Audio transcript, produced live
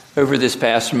Over this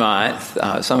past month,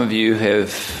 some of you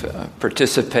have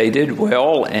participated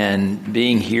well in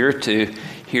being here to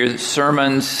hear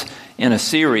sermons in a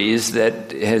series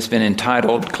that has been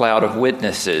entitled Cloud of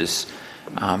Witnesses.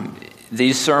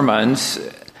 These sermons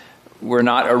were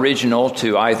not original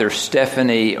to either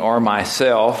Stephanie or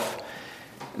myself.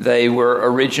 They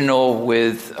were original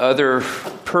with other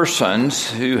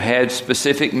persons who had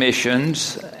specific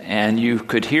missions, and you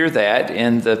could hear that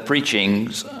in the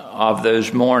preachings of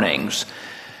those mornings.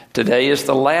 Today is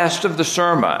the last of the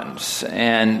sermons,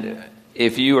 and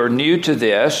if you are new to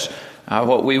this,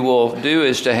 what we will do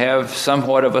is to have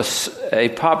somewhat of a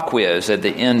pop quiz at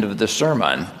the end of the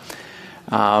sermon.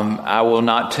 I will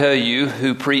not tell you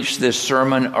who preached this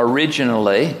sermon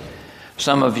originally.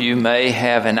 Some of you may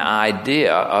have an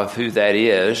idea of who that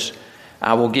is.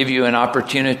 I will give you an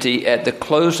opportunity at the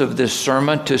close of this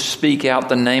sermon to speak out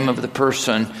the name of the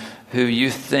person who you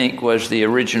think was the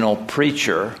original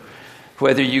preacher.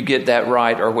 Whether you get that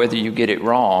right or whether you get it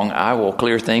wrong, I will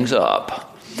clear things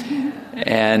up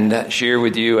and share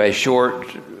with you a short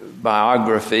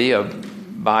biography, a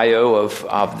bio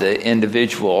of the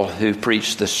individual who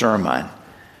preached the sermon.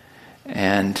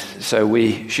 And so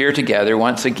we share together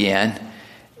once again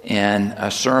in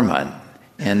a sermon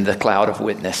in the Cloud of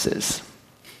Witnesses.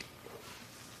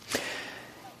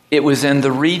 It was in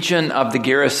the region of the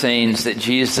Gerasenes that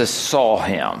Jesus saw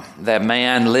him, that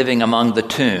man living among the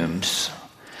tombs.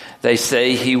 They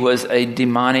say he was a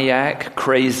demoniac,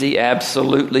 crazy,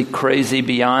 absolutely crazy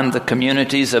beyond the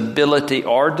community's ability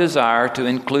or desire to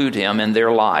include him in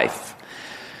their life.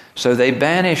 So they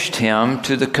banished him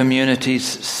to the community's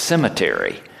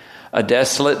cemetery, a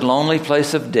desolate, lonely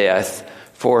place of death,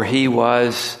 for he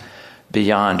was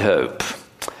beyond hope.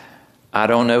 I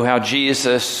don't know how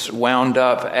Jesus wound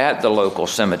up at the local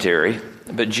cemetery,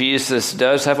 but Jesus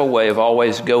does have a way of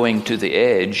always going to the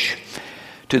edge,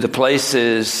 to the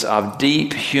places of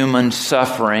deep human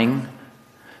suffering,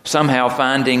 somehow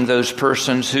finding those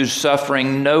persons whose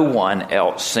suffering no one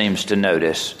else seems to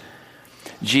notice.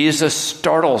 Jesus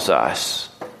startles us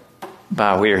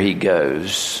by where he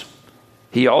goes.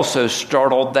 He also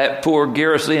startled that poor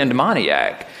Gerasene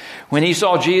demoniac. When he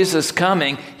saw Jesus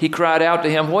coming, he cried out to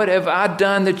him, "What have I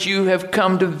done that you have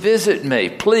come to visit me?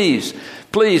 Please,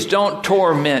 please don't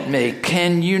torment me.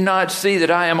 Can you not see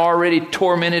that I am already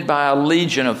tormented by a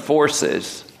legion of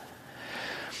forces?"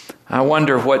 I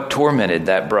wonder what tormented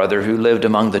that brother who lived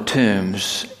among the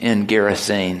tombs in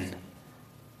Gerasene.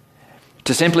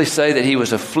 To simply say that he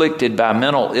was afflicted by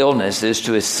mental illness is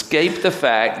to escape the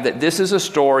fact that this is a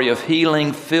story of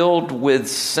healing filled with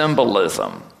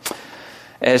symbolism.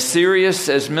 As serious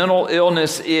as mental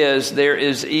illness is, there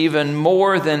is even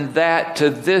more than that to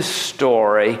this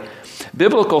story.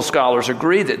 Biblical scholars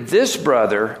agree that this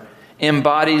brother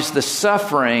embodies the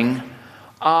suffering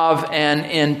of an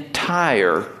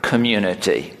entire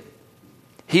community.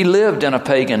 He lived in a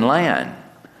pagan land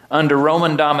under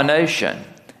Roman domination.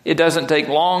 It doesn't take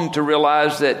long to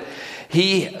realize that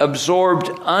he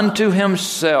absorbed unto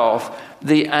himself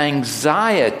the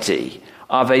anxiety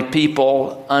of a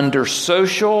people under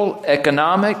social,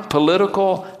 economic,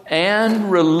 political, and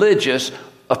religious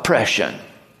oppression.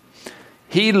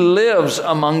 He lives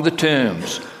among the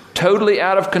tombs, totally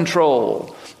out of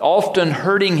control, often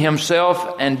hurting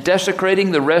himself and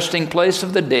desecrating the resting place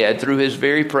of the dead through his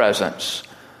very presence.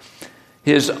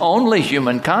 His only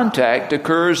human contact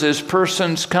occurs as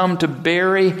persons come to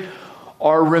bury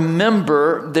or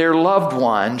remember their loved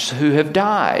ones who have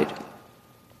died.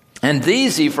 And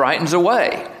these he frightens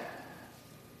away.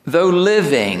 Though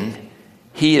living,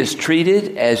 he is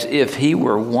treated as if he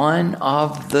were one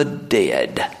of the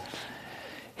dead.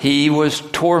 He was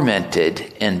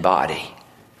tormented in body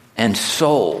and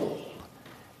soul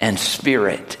and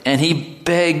spirit. And he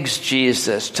begs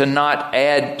Jesus to not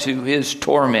add to his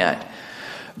torment.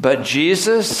 But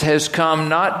Jesus has come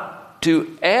not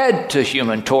to add to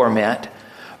human torment,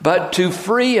 but to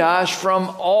free us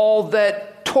from all that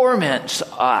torments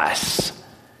us.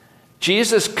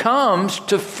 Jesus comes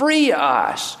to free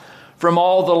us from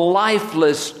all the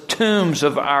lifeless tombs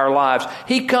of our lives.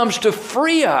 He comes to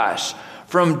free us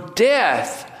from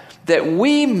death that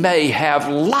we may have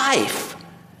life.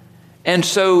 And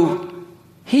so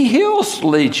he heals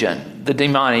Legion, the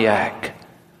demoniac,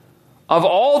 of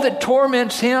all that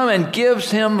torments him and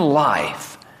gives him life.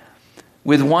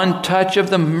 With one touch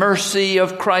of the mercy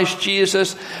of Christ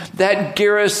Jesus, that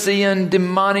Gerasene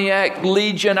demoniac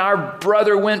legion, our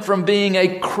brother went from being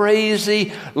a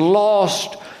crazy,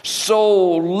 lost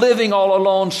soul, living all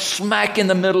alone, smack in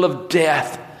the middle of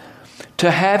death,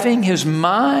 to having his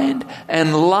mind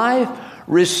and life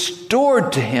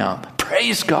restored to him.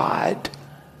 Praise God.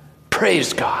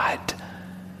 Praise God.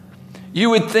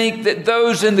 You would think that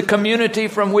those in the community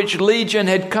from which Legion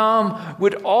had come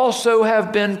would also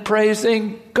have been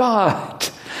praising God.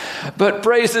 But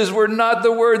praises were not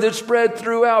the word that spread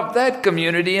throughout that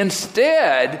community.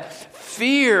 Instead,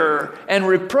 fear and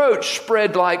reproach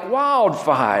spread like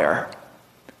wildfire.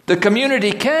 The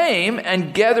community came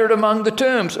and gathered among the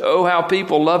tombs. Oh, how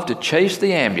people love to chase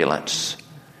the ambulance.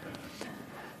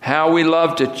 How we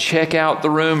love to check out the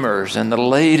rumors and the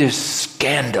latest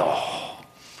scandal.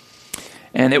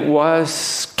 And it was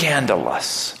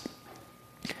scandalous.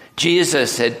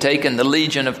 Jesus had taken the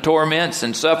legion of torments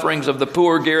and sufferings of the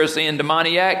poor Gerasene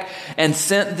demoniac and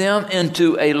sent them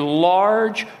into a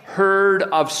large herd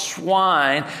of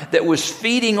swine that was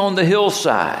feeding on the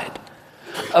hillside.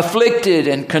 Afflicted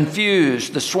and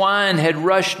confused, the swine had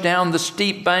rushed down the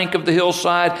steep bank of the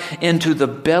hillside into the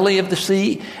belly of the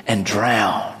sea and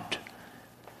drowned.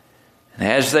 And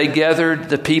as they gathered,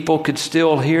 the people could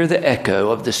still hear the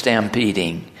echo of the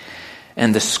stampeding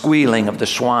and the squealing of the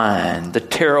swine, the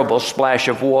terrible splash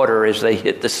of water as they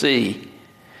hit the sea.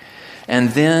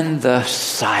 And then the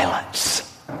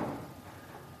silence.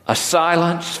 A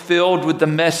silence filled with the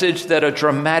message that a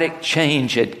dramatic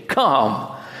change had come,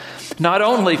 not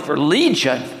only for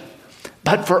Legion,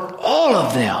 but for all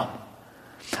of them.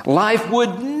 Life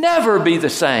would never be the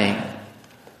same.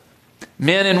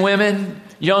 Men and women,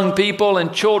 young people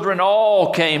and children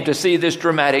all came to see this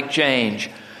dramatic change.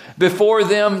 Before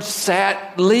them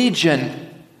sat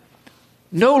Legion,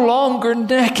 no longer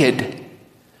naked,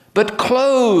 but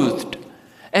clothed,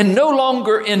 and no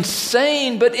longer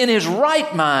insane, but in his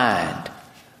right mind.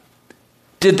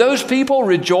 Did those people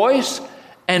rejoice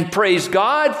and praise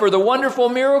God for the wonderful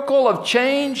miracle of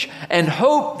change and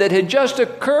hope that had just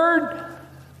occurred?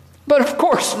 But of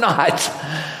course not.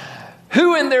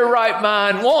 Who in their right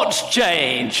mind wants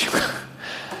change?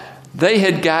 They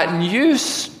had gotten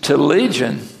used to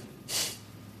Legion,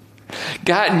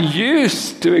 gotten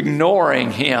used to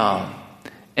ignoring him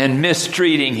and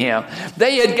mistreating him.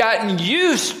 They had gotten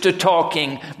used to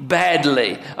talking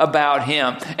badly about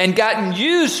him and gotten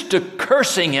used to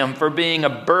cursing him for being a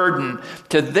burden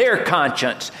to their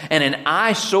conscience and an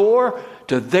eyesore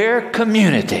to their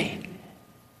community.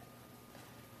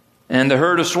 And the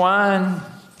herd of swine,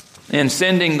 in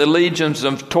sending the legions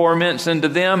of torments into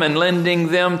them and lending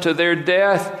them to their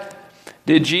death,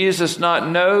 did Jesus not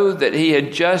know that he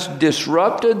had just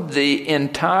disrupted the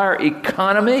entire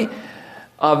economy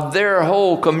of their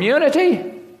whole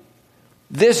community?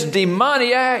 This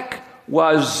demoniac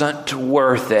wasn't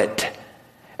worth it.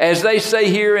 As they say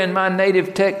here in my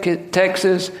native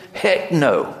Texas, heck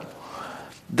no.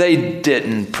 They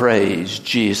didn't praise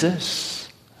Jesus.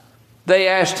 They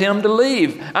asked him to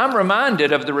leave. I'm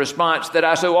reminded of the response that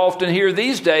I so often hear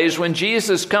these days when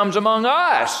Jesus comes among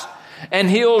us and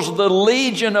heals the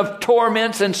legion of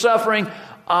torments and suffering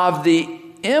of the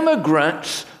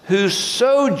immigrants who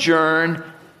sojourn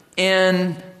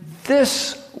in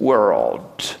this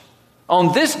world.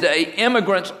 On this day,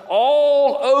 immigrants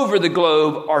all over the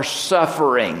globe are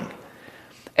suffering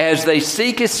as they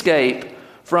seek escape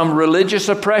from religious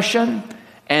oppression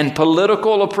and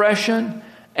political oppression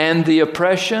and the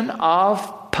oppression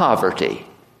of poverty.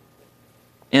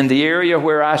 In the area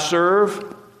where I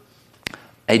serve,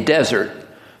 a desert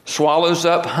swallows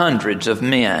up hundreds of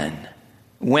men,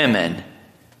 women,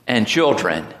 and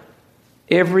children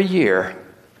every year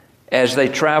as they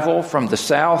travel from the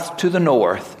south to the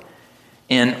north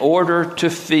in order to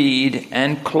feed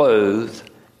and clothe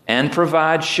and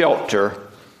provide shelter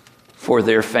for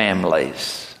their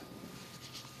families.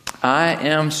 I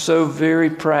am so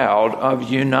very proud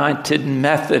of United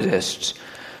Methodists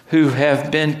who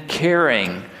have been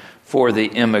caring for the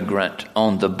immigrant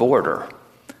on the border,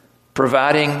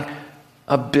 providing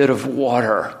a bit of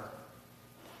water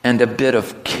and a bit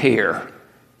of care.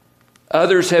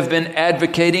 Others have been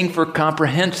advocating for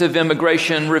comprehensive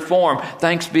immigration reform.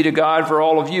 Thanks be to God for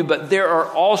all of you. But there are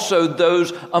also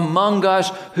those among us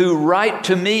who write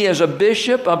to me as a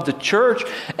bishop of the church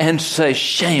and say,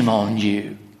 shame on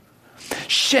you.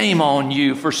 Shame on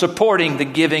you for supporting the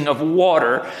giving of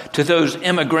water to those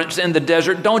immigrants in the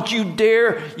desert. Don't you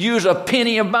dare use a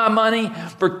penny of my money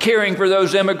for caring for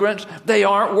those immigrants. They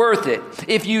aren't worth it.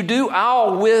 If you do,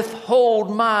 I'll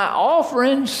withhold my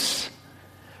offerings.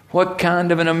 What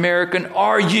kind of an American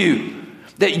are you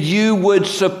that you would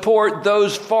support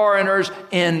those foreigners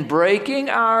in breaking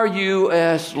our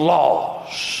U.S.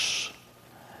 laws?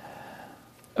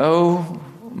 Oh,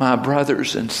 my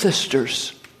brothers and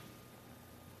sisters,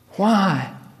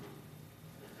 why?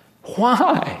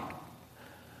 Why?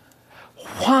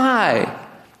 Why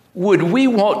would we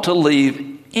want to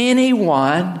leave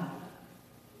anyone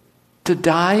to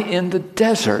die in the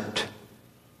desert.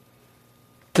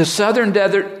 The southern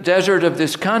desert of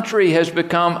this country has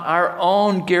become our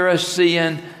own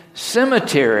Gerasean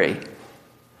cemetery,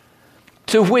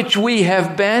 to which we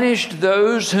have banished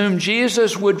those whom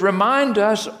Jesus would remind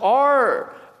us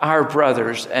are our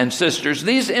brothers and sisters.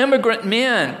 These immigrant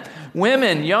men,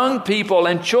 women, young people,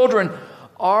 and children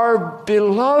are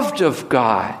beloved of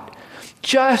God,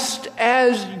 just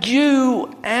as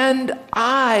you and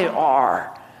I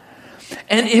are.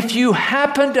 And if you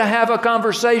happen to have a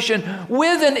conversation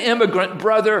with an immigrant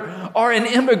brother or an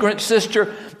immigrant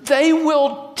sister, they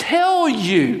will tell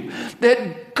you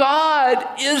that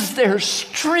God is their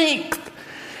strength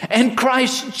and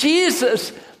Christ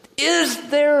Jesus is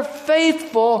their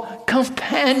faithful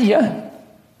companion.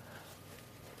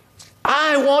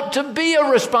 I want to be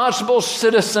a responsible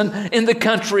citizen in the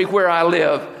country where I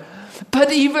live.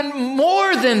 But even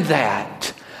more than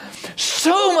that,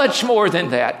 so much more than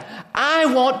that,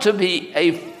 I want to be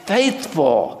a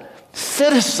faithful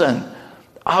citizen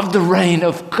of the reign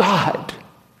of God.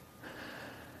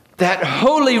 That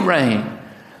holy reign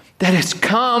that has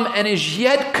come and is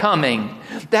yet coming.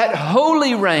 That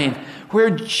holy reign where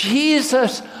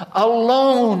Jesus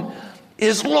alone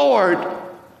is Lord.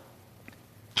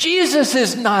 Jesus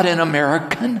is not an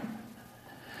American,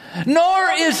 nor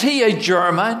is he a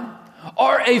German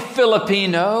or a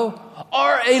Filipino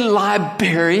or a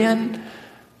Liberian.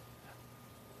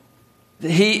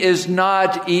 He is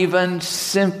not even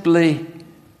simply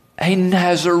a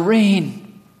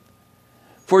Nazarene.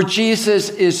 For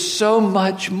Jesus is so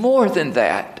much more than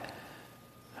that.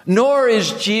 Nor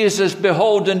is Jesus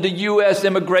beholden to U.S.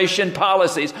 immigration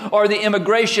policies or the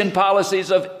immigration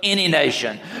policies of any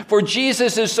nation. For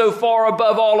Jesus is so far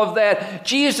above all of that.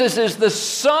 Jesus is the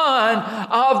Son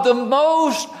of the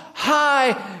Most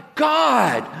High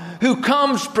God, who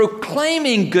comes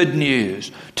proclaiming good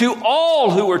news to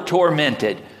all who are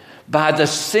tormented by the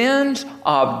sins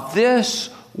of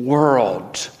this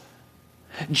world.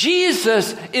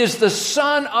 Jesus is the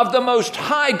Son of the Most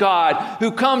High God,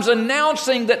 who comes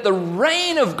announcing that the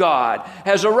reign of God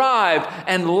has arrived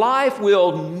and life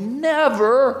will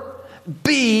never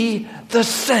be the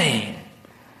same.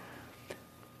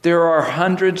 There are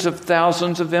hundreds of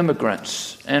thousands of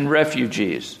immigrants and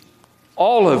refugees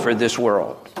all over this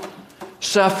world,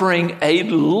 suffering a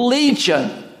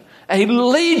legion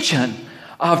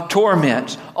of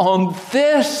torments on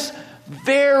this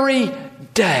very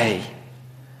day.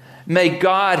 May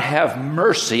God have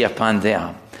mercy upon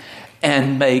them,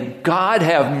 and may God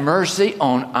have mercy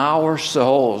on our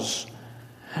souls.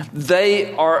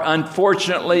 They are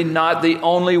unfortunately not the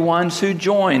only ones who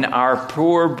join our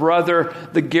poor brother,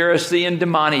 the Gerasean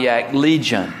demoniac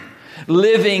legion,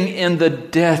 living in the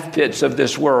death pits of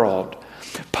this world.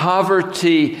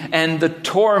 Poverty and the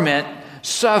torment,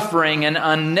 suffering, and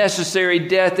unnecessary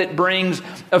death it brings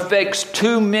affects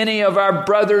too many of our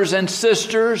brothers and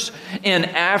sisters in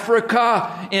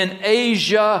Africa, in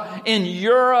Asia, in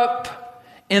Europe,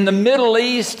 in the Middle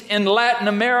East, in Latin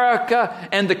America,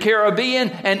 and the Caribbean,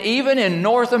 and even in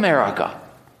North America.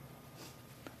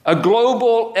 A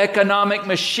global economic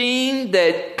machine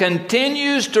that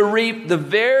continues to reap the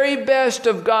very best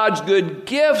of God's good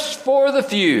gifts for the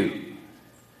few,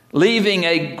 leaving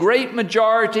a great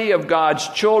majority of God's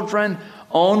children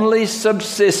only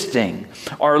subsisting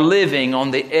or living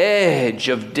on the edge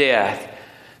of death,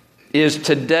 is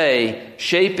today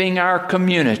shaping our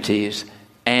communities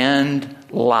and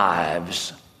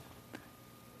lives.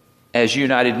 As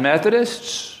United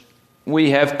Methodists,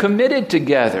 we have committed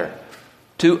together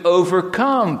to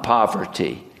overcome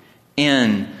poverty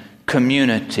in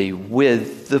community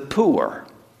with the poor.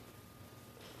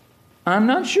 I'm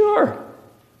not sure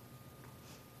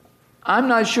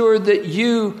that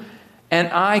you and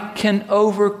I can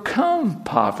overcome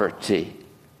poverty,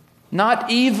 not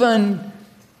even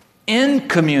in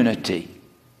community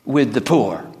with the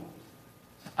poor.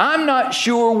 I'm not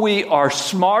sure we are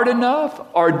smart enough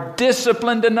or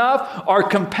disciplined enough or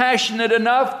compassionate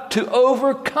enough to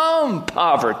overcome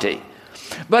poverty.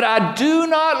 But I do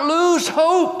not lose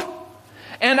hope.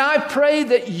 And I pray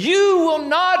that you will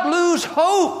not lose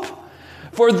hope.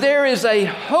 For there is a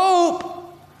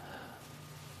hope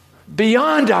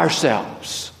beyond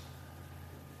ourselves,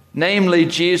 namely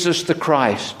Jesus the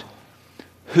Christ,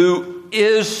 who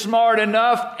is smart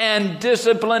enough and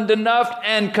disciplined enough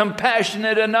and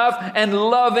compassionate enough and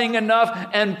loving enough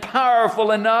and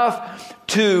powerful enough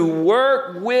to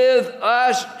work with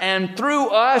us and through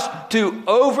us to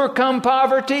overcome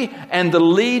poverty and the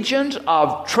legions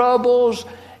of troubles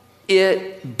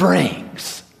it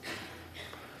brings.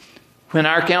 When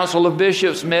our Council of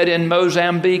Bishops met in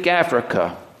Mozambique,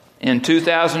 Africa, in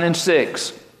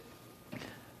 2006,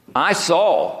 I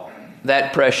saw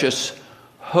that precious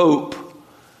hope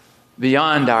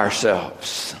beyond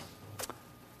ourselves.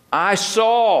 I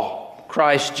saw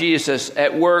Christ Jesus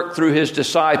at work through his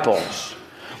disciples.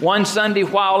 One Sunday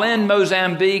while in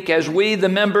Mozambique, as we, the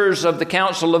members of the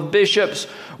Council of Bishops,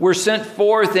 were sent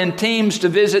forth in teams to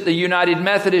visit the United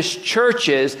Methodist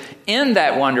churches in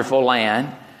that wonderful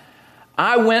land,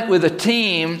 I went with a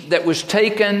team that was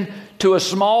taken to a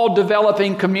small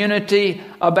developing community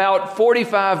about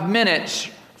 45 minutes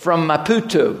from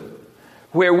Maputo,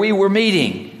 where we were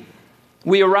meeting.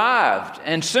 We arrived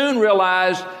and soon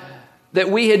realized that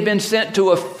we had been sent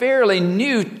to a fairly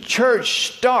new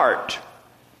church start.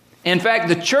 In fact,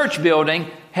 the church building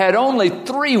had only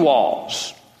 3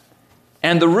 walls,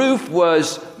 and the roof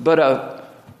was but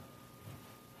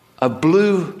a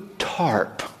blue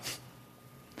tarp.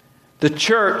 The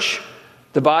church,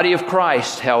 the body of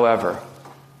Christ, however,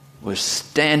 was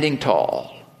standing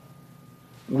tall.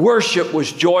 Worship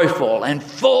was joyful and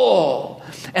full,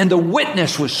 and the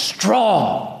witness was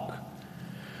strong.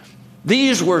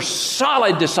 These were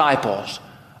solid disciples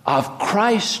of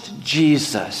Christ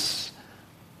Jesus.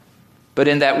 But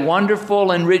in that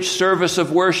wonderful and rich service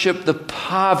of worship, the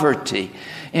poverty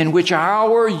in which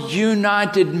our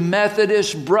United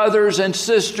Methodist brothers and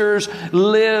sisters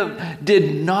live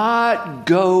did not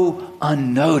go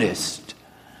unnoticed.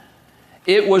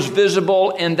 It was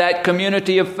visible in that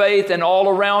community of faith and all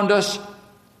around us.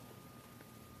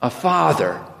 A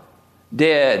father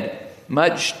dead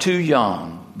much too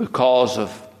young because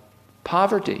of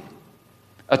poverty.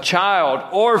 A child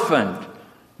orphaned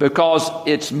because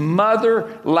its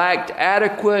mother lacked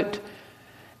adequate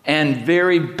and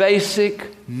very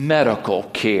basic medical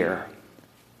care.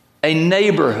 A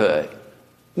neighborhood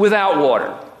without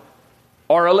water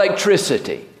or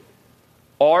electricity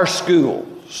or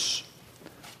schools.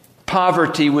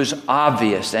 Poverty was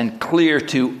obvious and clear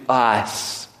to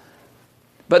us.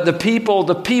 But the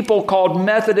people called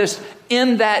Methodists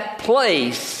in that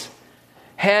place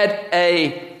had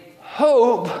a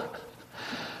hope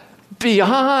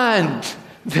beyond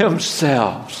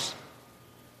themselves.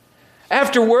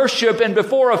 After worship and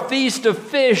before a feast of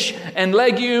fish and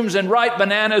legumes and ripe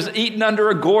bananas eaten under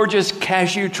a gorgeous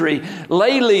cashew tree,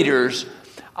 lay leaders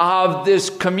of this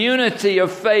community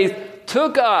of faith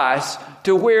took us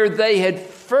to where they had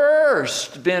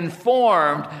first been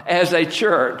formed as a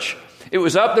church. It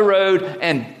was up the road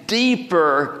and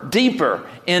deeper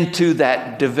into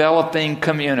that developing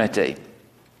community.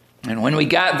 And when we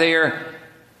got there,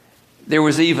 there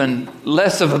was even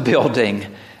less of a building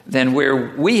than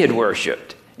where we had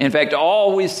worshiped. In fact,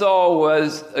 all we saw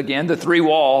was, again, the 3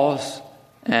 walls,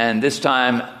 and this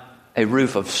time a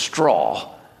roof of straw.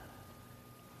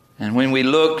 And when we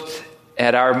looked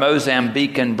at our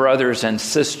Mozambican brothers and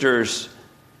sisters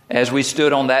as we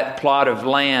stood on that plot of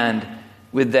land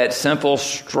with that simple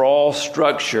straw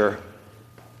structure,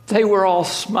 they were all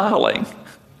smiling.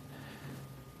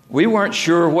 We weren't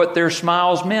sure what their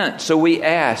smiles meant, so we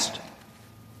asked,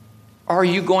 "Are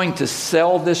you going to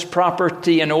sell this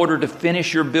property in order to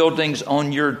finish your buildings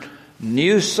on your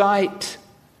new site?"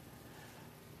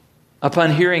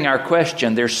 Upon hearing our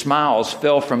question, their smiles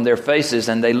fell from their faces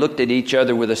and they looked at each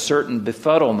other with a certain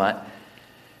befuddlement.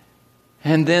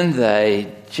 And then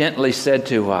they gently said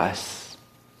to us,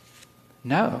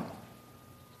 "No,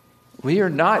 we are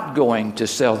not going to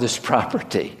sell this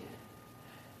property."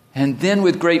 And then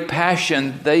with great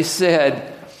passion, they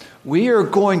said, "We are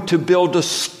going to build a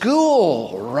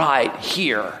school right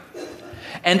here.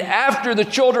 And after the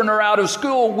children are out of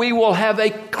school, we will have a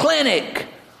clinic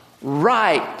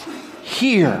right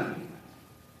here.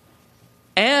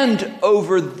 And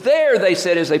over there," they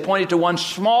said as they pointed to one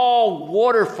small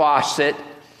water faucet,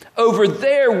 "over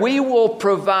there we will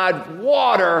provide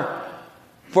water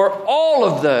for all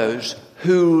of those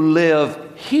who live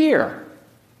here."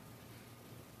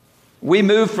 We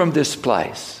move from this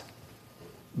place,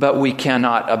 but we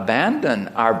cannot abandon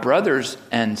our brothers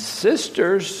and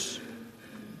sisters.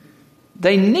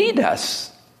 They need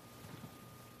us.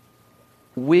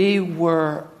 We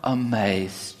were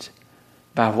amazed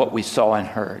by what we saw and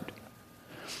heard.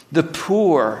 The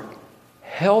poor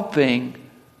helping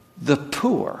the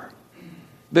poor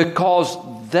because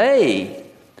they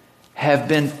have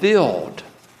been filled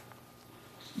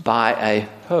by a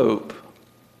hope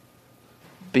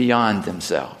beyond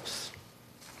themselves.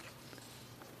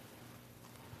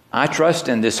 I trust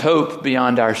in this hope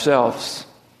beyond ourselves.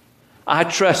 I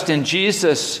trust in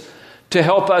Jesus to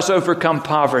help us overcome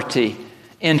poverty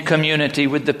in community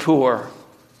with the poor.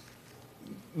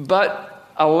 But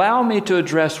allow me to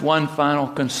address one final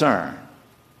concern.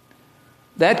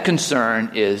 That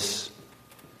concern is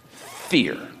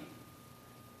fear.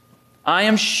 I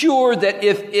am sure that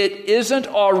if it isn't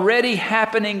already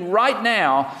happening right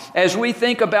now, as we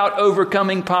think about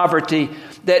overcoming poverty,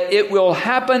 that it will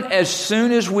happen as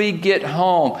soon as we get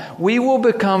home. We will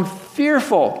become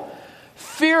fearful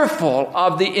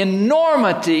of the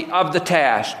enormity of the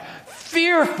task,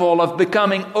 fearful of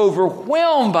becoming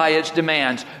overwhelmed by its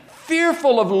demands,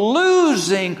 fearful of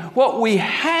losing what we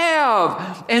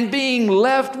have and being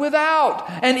left without,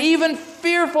 and even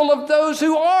fearful of those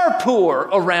who are poor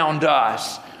around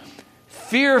us,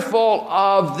 fearful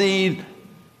of the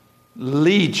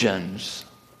legions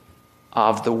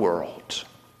of the world.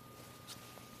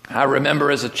 I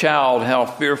remember as a child how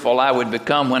fearful I would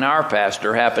become when our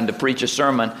pastor happened to preach a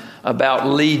sermon about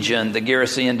Legion, the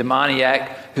Gerasene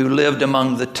demoniac who lived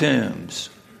among the tombs.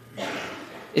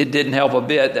 It didn't help a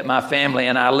bit that my family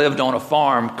and I lived on a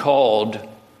farm called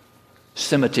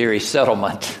Cemetery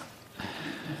Settlement,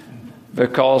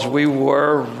 because we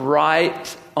were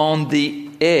right on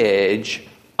the edge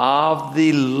of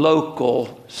the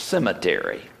local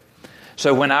cemetery.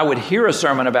 So when I would hear a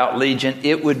sermon about Legion,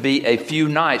 it would be a few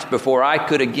nights before I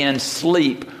could again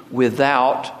sleep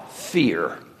without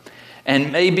fear.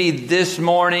 And maybe this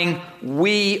morning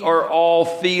we are all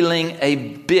feeling a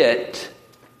bit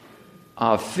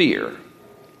of fear.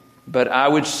 But I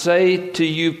would say to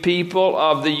you people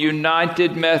of the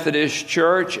United Methodist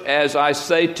Church, as I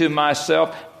say to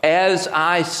myself,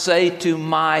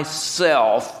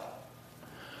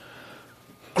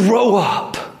 grow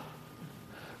up.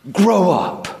 Grow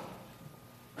up.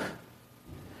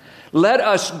 Let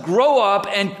us grow up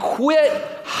and quit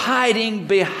hiding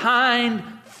behind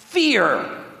fear.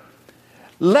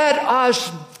 Let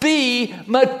us be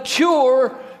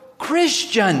mature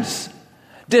Christians,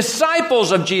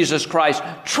 disciples of Jesus Christ,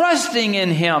 trusting in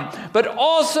Him, but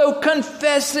also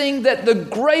confessing that the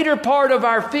greater part of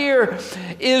our fear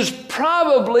is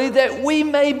probably that we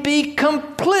may be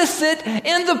complicit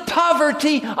in the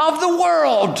poverty of the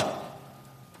world.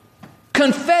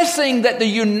 Confessing that the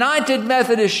United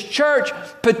Methodist Church,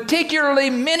 particularly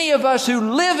many of us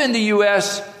who live in the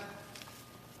U.S.,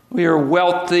 we are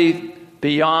wealthy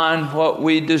beyond what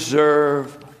we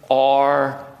deserve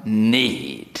or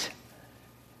need.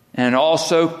 And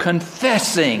also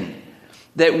confessing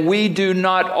that we do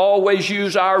not always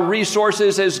use our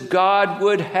resources as God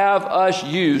would have us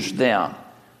use them.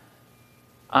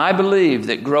 I believe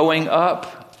that growing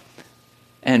up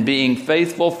and being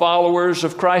faithful followers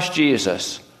of Christ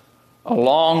Jesus,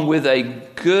 along with a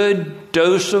good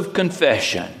dose of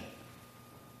confession,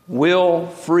 will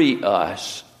free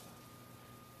us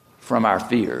from our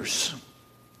fears.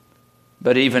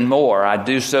 But even more, I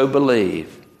do so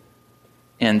believe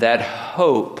in that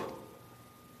hope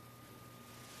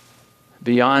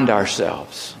beyond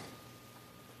ourselves.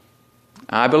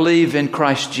 I believe in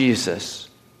Christ Jesus,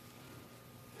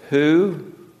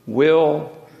 who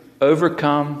will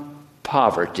overcome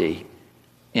poverty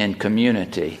in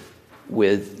community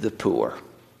with the poor.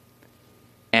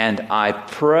 And I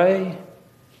pray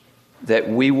that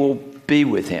we will be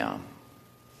with Him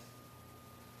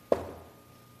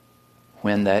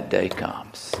when that day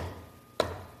comes.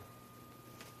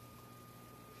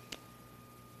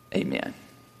 Amen.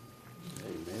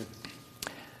 Amen.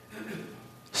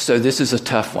 So this is a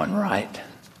tough one, right?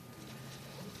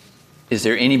 Is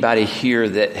there anybody here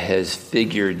that has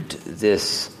figured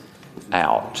this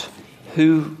out?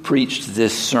 Who preached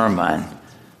this sermon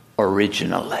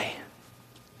originally?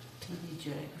 T.D.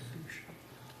 Jakes.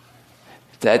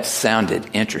 That sounded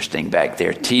interesting back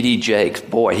there. T.D. Jakes,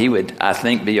 boy, he would, I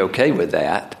think, be okay with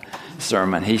that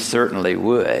sermon. He certainly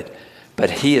would. But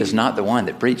he is not the one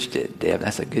that preached it, Deb.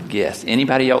 That's a good guess.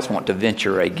 Anybody else want to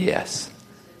venture a guess?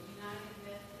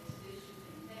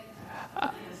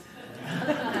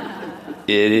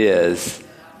 It is.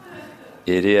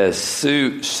 It is.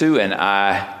 Sue and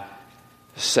I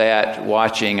sat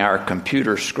watching our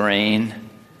computer screen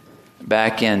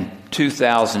back in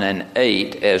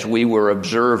 2008 as we were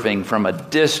observing from a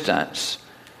distance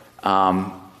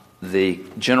the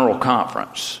general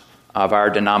conference of our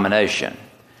denomination.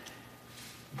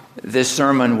 This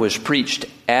sermon was preached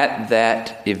at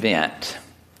that event,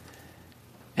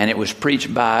 and it was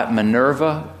preached by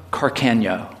Minerva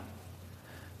Carcano.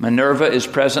 Minerva is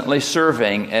presently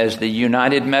serving as the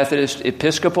United Methodist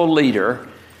Episcopal leader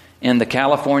in the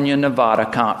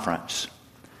California-Nevada Conference.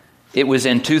 It was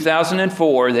in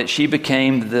 2004 that she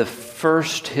became the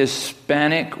first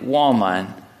Hispanic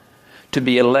woman to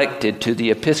be elected to the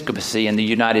episcopacy in the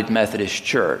United Methodist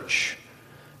Church.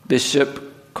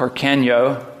 Bishop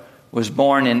Carcano was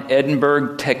born in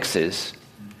Edinburgh, Texas.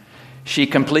 She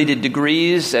completed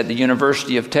degrees at the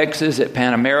University of Texas, at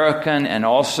Pan American, and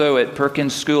also at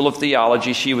Perkins School of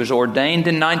Theology. She was ordained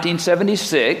in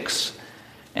 1976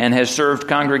 and has served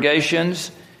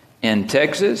congregations in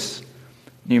Texas,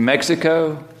 New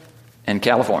Mexico, and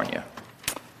California.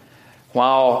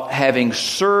 While having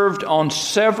served on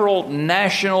several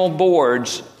national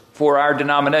boards for our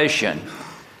denomination,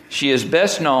 she is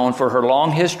best known for her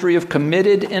long history of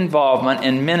committed involvement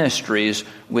in ministries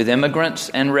with immigrants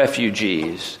and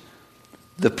refugees,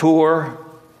 the poor,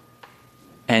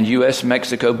 and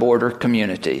U.S.-Mexico border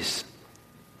communities.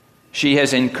 She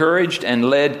has encouraged and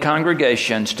led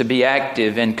congregations to be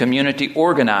active in community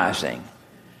organizing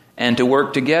and to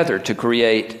work together to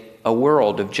create a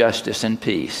world of justice and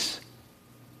peace.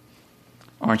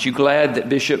 Aren't you glad that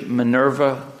Bishop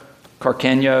Minerva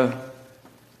Carqueño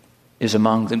is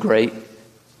among the great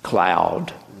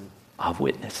cloud of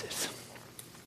witnesses?